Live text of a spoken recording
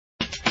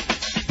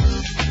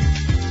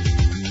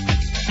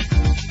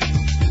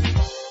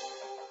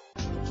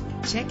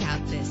Check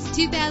out this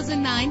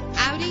 2009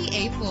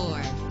 Audi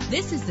A4.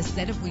 This is the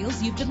set of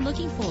wheels you've been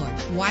looking for.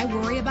 Why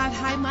worry about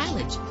high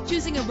mileage?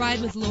 Choosing a ride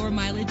with lower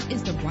mileage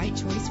is the right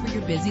choice for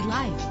your busy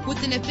life.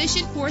 With an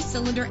efficient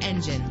 4-cylinder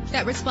engine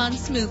that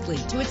responds smoothly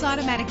to its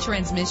automatic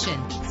transmission.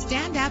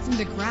 Stand out from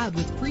the crowd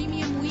with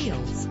premium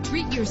wheels.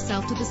 Treat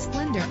yourself to the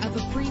splendor of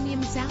a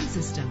premium sound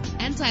system.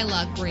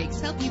 Anti-lock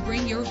brakes help you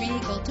bring your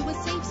vehicle to a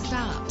safe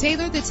stop.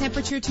 Tailor the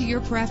temperature to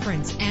your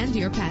preference and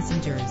your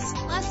passengers.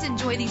 Plus,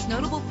 enjoy these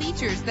notable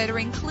features that are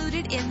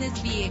included in this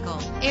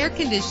vehicle: air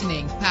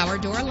conditioning, power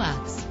door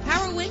locks,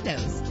 power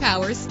windows,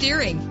 power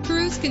steering,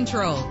 cruise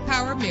control,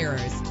 power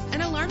mirrors,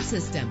 an alarm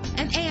system,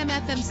 an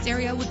AM/FM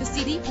stereo with a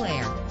CD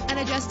player, an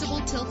adjustable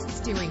tilt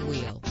steering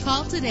wheel.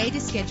 Call today to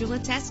schedule a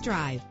test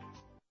drive.